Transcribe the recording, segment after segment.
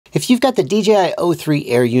If you've got the DJI O3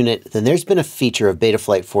 Air unit, then there's been a feature of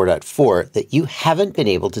Betaflight 4.4 that you haven't been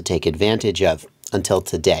able to take advantage of until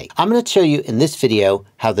today. I'm going to show you in this video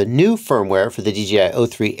how the new firmware for the DJI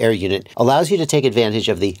O3 Air unit allows you to take advantage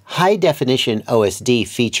of the high definition OSD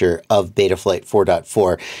feature of Betaflight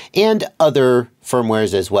 4.4 and other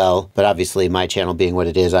firmwares as well. But obviously my channel being what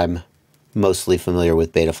it is, I'm mostly familiar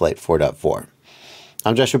with Betaflight 4.4.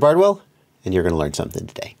 I'm Joshua Bardwell, and you're going to learn something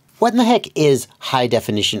today. What in the heck is high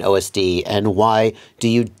definition OSD, and why do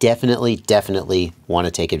you definitely want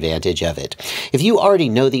to take advantage of it? If you already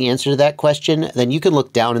know the answer to that question, then you can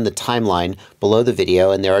look down in the timeline below the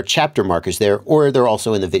video, and there are chapter markers there, or they're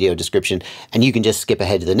also in the video description, and you can just skip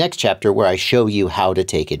ahead to the next chapter where I show you how to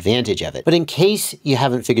take advantage of it. But in case you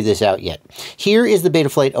haven't figured this out yet, here is the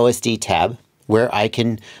Betaflight OSD tab, where I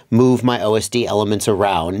can move my OSD elements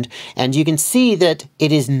around, and you can see that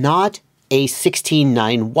it is not a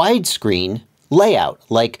 16:9 widescreen layout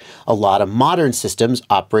like a lot of modern systems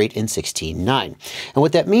operate in 16:9. And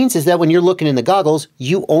what that means is that when you're looking in the goggles,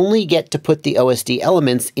 you only get to put the OSD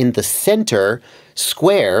elements in the center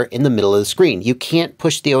square in the middle of the screen. You can't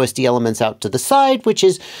push the OSD elements out to the side, which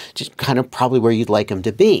is just kind of probably where you'd like them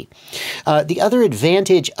to be. The other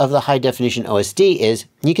advantage of the high definition OSD is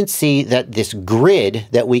you can see that this grid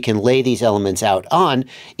that we can lay these elements out on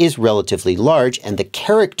is relatively large, and the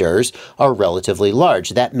characters are relatively large.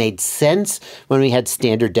 That made sense when we had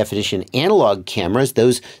standard definition analog cameras.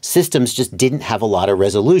 Those systems just didn't have a lot of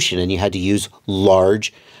resolution, and you had to use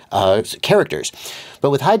large characters. But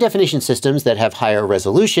with high definition systems that have higher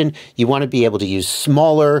resolution, you want to be able to use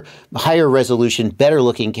smaller, higher resolution, better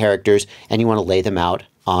looking characters, and you want to lay them out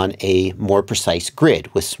on a more precise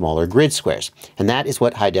grid with smaller grid squares. And that is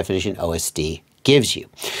what high definition OSD gives you.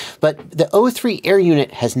 But the O3 Air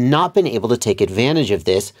unit has not been able to take advantage of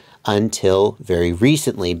this until very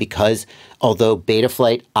recently, because although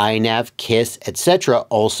Betaflight, iNav, KISS, etc.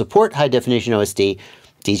 all support high definition OSD,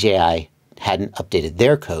 DJI hadn't updated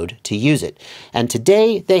their code to use it. And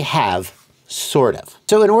today they have, sort of.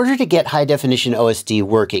 So in order to get high definition OSD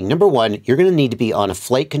working, number one, you're going to need to be on a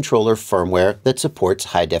flight controller firmware that supports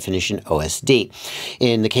high definition OSD.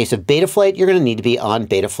 In the case of Betaflight, you're going to need to be on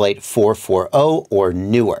Betaflight 4.4.0 or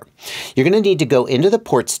newer. You're going to need to go into the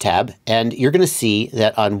ports tab, and you're going to see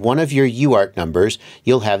that on one of your UART numbers,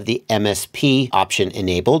 you'll have the MSP option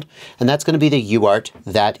enabled, and that's going to be the UART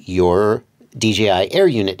that your DJI Air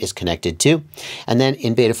unit is connected to. And then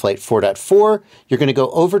in Betaflight 4.4, you're going to go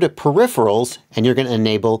over to peripherals, and you're going to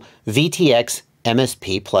enable VTX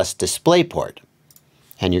MSP plus DisplayPort.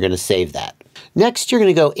 And you're going to save that. Next, you're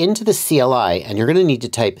going to go into the CLI, and you're going to need to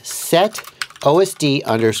type set OSD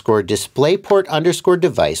underscore DisplayPort underscore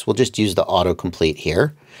device. We'll just use the autocomplete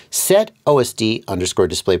here. Set OSD underscore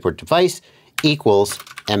DisplayPort device equals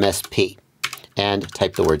MSP. And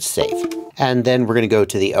type the word save. And then we're going to go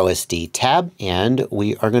to the OSD tab, and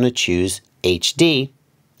we are going to choose HD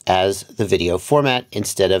as the video format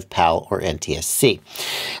instead of PAL or NTSC.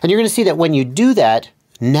 And you're going to see that when you do that,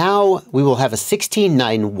 now we will have a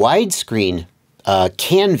 16:9 widescreen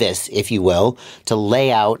canvas, if you will, to lay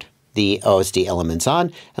out the OSD elements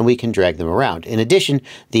on, and we can drag them around. In addition,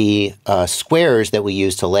 the squares that we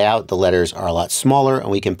use to lay out the letters are a lot smaller, and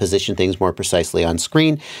we can position things more precisely on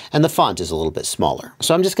screen, and the font is a little bit smaller.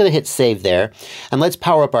 So I'm just going to hit save there, and let's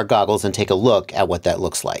power up our goggles and take a look at what that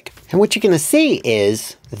looks like. And what you're going to see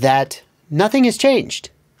is that nothing has changed.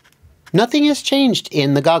 Nothing has changed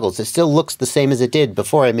in the goggles. It still looks the same as it did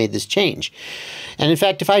before I made this change. And in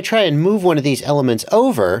fact, if I try and move one of these elements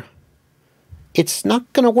over, it's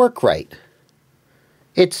not going to work right.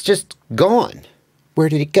 It's just gone. Where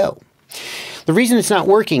did it go? The reason it's not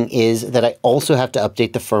working is that I also have to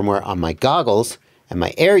update the firmware on my goggles and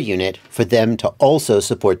my Air unit for them to also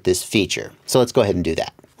support this feature. So let's go ahead and do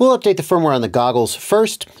that. We'll update the firmware on the goggles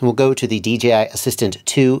first. We'll go to the DJI Assistant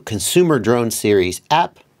 2 Consumer Drone Series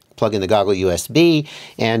app, plug in the goggle USB,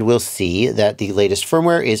 and we'll see that the latest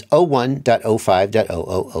firmware is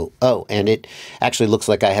 01.05.0000. And it actually looks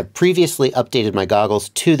like I have previously updated my goggles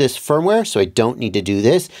to this firmware, so I don't need to do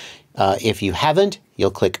this. If you haven't,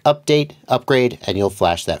 you'll click Update, Upgrade, and you'll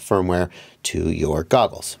flash that firmware to your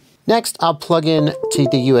goggles. Next, I'll plug in to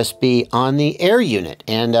the USB on the Air unit.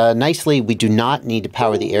 And nicely, we do not need to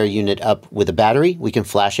power the Air unit up with a battery. We can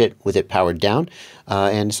flash it with it powered down,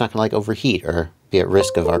 and it's not going to like overheat or be at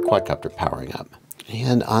risk of our quadcopter powering up.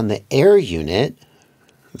 And on the Air unit,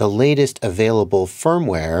 the latest available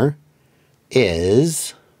firmware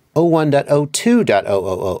is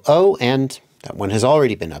 01.02.0000, and That one has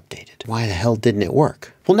already been updated. Why the hell didn't it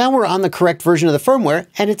work? Well, now we're on the correct version of the firmware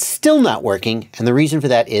and it's still not working. And the reason for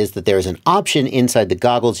that is that there is an option inside the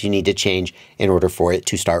goggles you need to change in order for it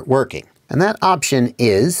to start working. And that option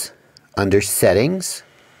is under Settings,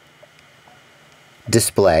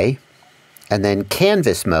 Display, and then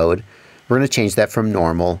Canvas mode. We're going to change that from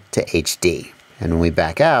normal to HD. And when we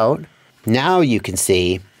back out, now you can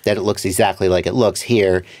see that it looks exactly like it looks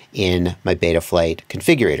here in my Betaflight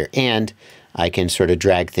configurator. And I can sort of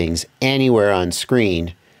drag things anywhere on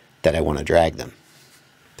screen that I want to drag them.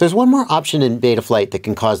 There's one more option in Betaflight that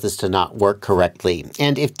can cause this to not work correctly.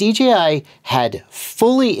 And if DJI had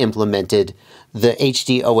fully implemented the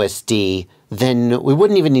HD OSD, then we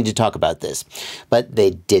wouldn't even need to talk about this. But they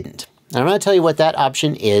didn't. And I'm going to tell you what that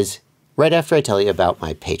option is right after I tell you about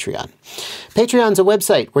my Patreon. Patreon's a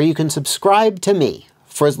website where you can subscribe to me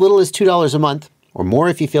for as little as $2 a month, or more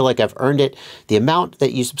if you feel like I've earned it. The amount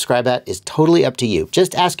that you subscribe at is totally up to you.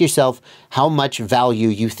 Just ask yourself how much value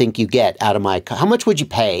you think you get out of how much would you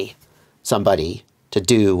pay somebody to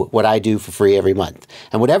do what I do for free every month?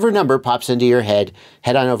 And whatever number pops into your head,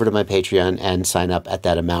 head on over to my Patreon and sign up at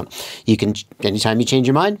that amount. You can, anytime you change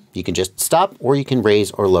your mind, you can just stop, or you can raise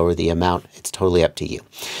or lower the amount. It's totally up to you.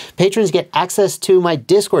 Patrons get access to my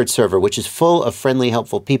Discord server, which is full of friendly,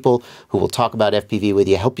 helpful people who will talk about FPV with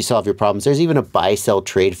you, help you solve your problems. There's even a buy, sell,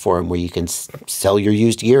 trade forum where you can sell your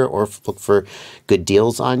used gear or look for good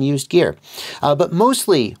deals on used gear. But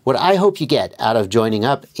mostly what I hope you get out of joining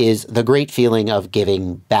up is the great feeling of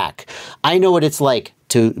giving back. I know what it's like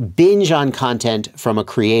to binge on content from a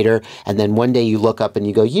creator, and then one day you look up and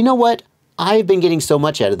you go, you know what? I've been getting so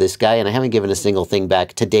much out of this guy and I haven't given a single thing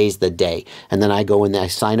back. Today's the day. And then I go and I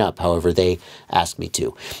sign up however they ask me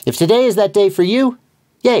to. If today is that day for you,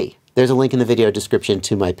 yay. There's a link in the video description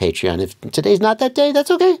to my Patreon. If today's not that day,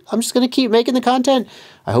 that's okay. I'm just going to keep making the content.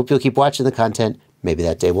 I hope you'll keep watching the content. Maybe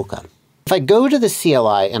that day will come. If I go to the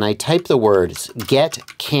CLI and I type the words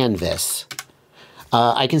get canvas,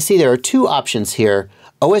 I can see there are two options here,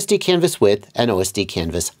 OSD canvas width and OSD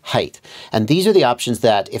canvas height. And these are the options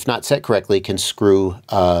that, if not set correctly, can screw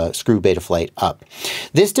Betaflight up.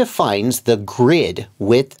 This defines the grid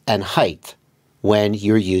width and height when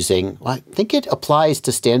you're using, well, I think it applies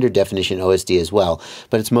to standard definition OSD as well,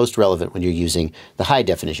 but it's most relevant when you're using the high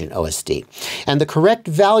definition OSD. And the correct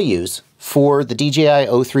values for the DJI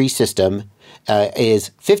O3 system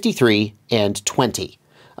is 53 and 20.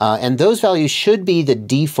 And those values should be the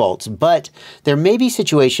defaults, but there may be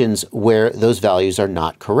situations where those values are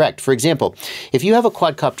not correct. For example, if you have a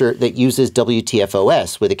quadcopter that uses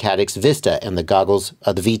WTFOS with a Cadix Vista and the goggles,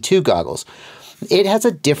 the V2 goggles, it has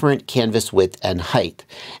a different canvas width and height.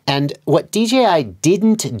 And what DJI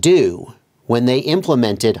didn't do when they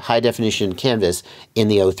implemented high definition canvas in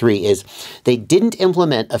the O3 is they didn't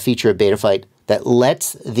implement a feature of Betaflight that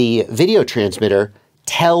lets the video transmitter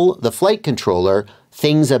tell the flight controller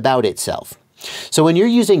things about itself. So when you're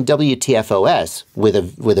using WTFOS with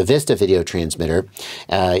a Vista video transmitter,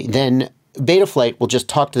 then Betaflight will just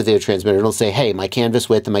talk to the video transmitter and it'll say, hey, my canvas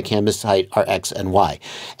width and my canvas height are X and Y.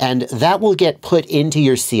 And that will get put into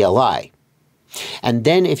your CLI. And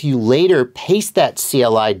then if you later paste that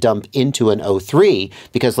CLI dump into an O3,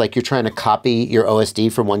 because like you're trying to copy your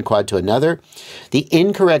OSD from one quad to another, the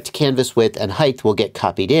incorrect canvas width and height will get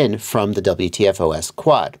copied in from the WTFOS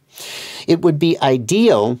quad. It would be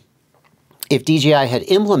ideal if DJI had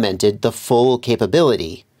implemented the full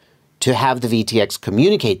capability to have the VTX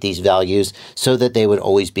communicate these values so that they would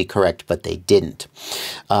always be correct, but they didn't.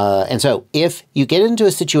 And so if you get into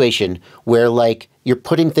a situation where like you're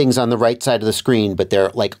putting things on the right side of the screen, but they're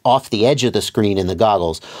like off the edge of the screen in the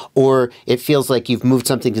goggles, or it feels like you've moved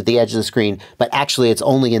something to the edge of the screen, but actually it's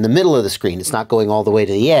only in the middle of the screen. It's not going all the way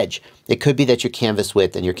to the edge. It could be that your canvas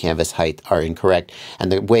width and your canvas height are incorrect.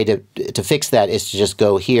 And the way to fix that is to just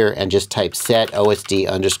go here and just type set OSD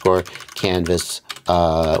underscore canvas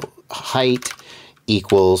height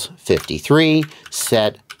equals 53,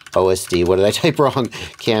 set OSD, what did I type wrong?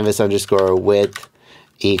 Canvas underscore width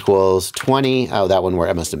equals 20. Oh, that one where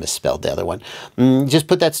I must have misspelled the other one. Just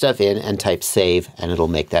put that stuff in and type save and it'll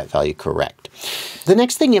make that value correct. The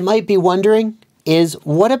next thing you might be wondering is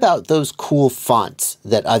what about those cool fonts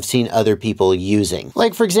that I've seen other people using?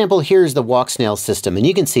 Like for example, here's the Walk Snail system and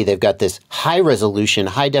you can see they've got this high resolution,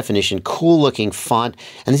 high definition, cool looking font,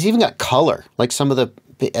 and it's even got color, like some of the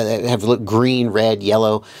have green, red,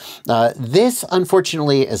 yellow. This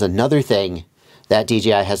unfortunately is another thing that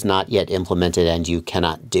DJI has not yet implemented and you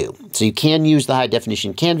cannot do. So you can use the high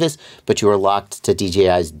definition canvas, but you are locked to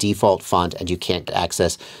DJI's default font and you can't get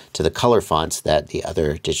access to the color fonts that the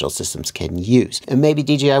other digital systems can use. And maybe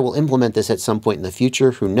DJI will implement this at some point in the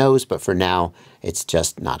future, who knows, but for now, it's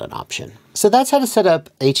just not an option. So that's how to set up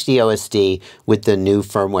HD OSD with the new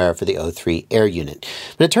firmware for the O3 Air unit.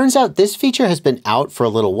 But it turns out this feature has been out for a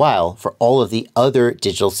little while for all of the other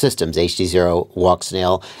digital systems, HD0,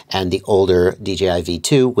 Walksnail, and the older DJI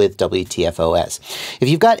V2 with WTFOS. If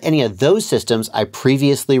you've got any of those systems, I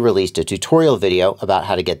previously released a tutorial video about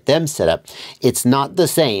how to get them set up. It's not the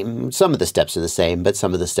same. Some of the steps are the same, but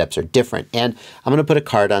some of the steps are different. And I'm going to put a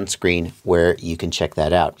card on screen where you can check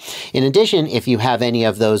that out. In addition, if you have any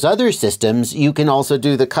of those other systems, you can also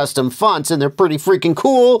do the custom fonts, and they're pretty freaking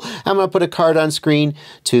cool. I'm going to put a card on screen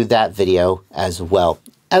to that video as well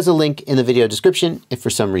as a link in the video description if for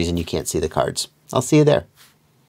some reason you can't see the cards. I'll see you there.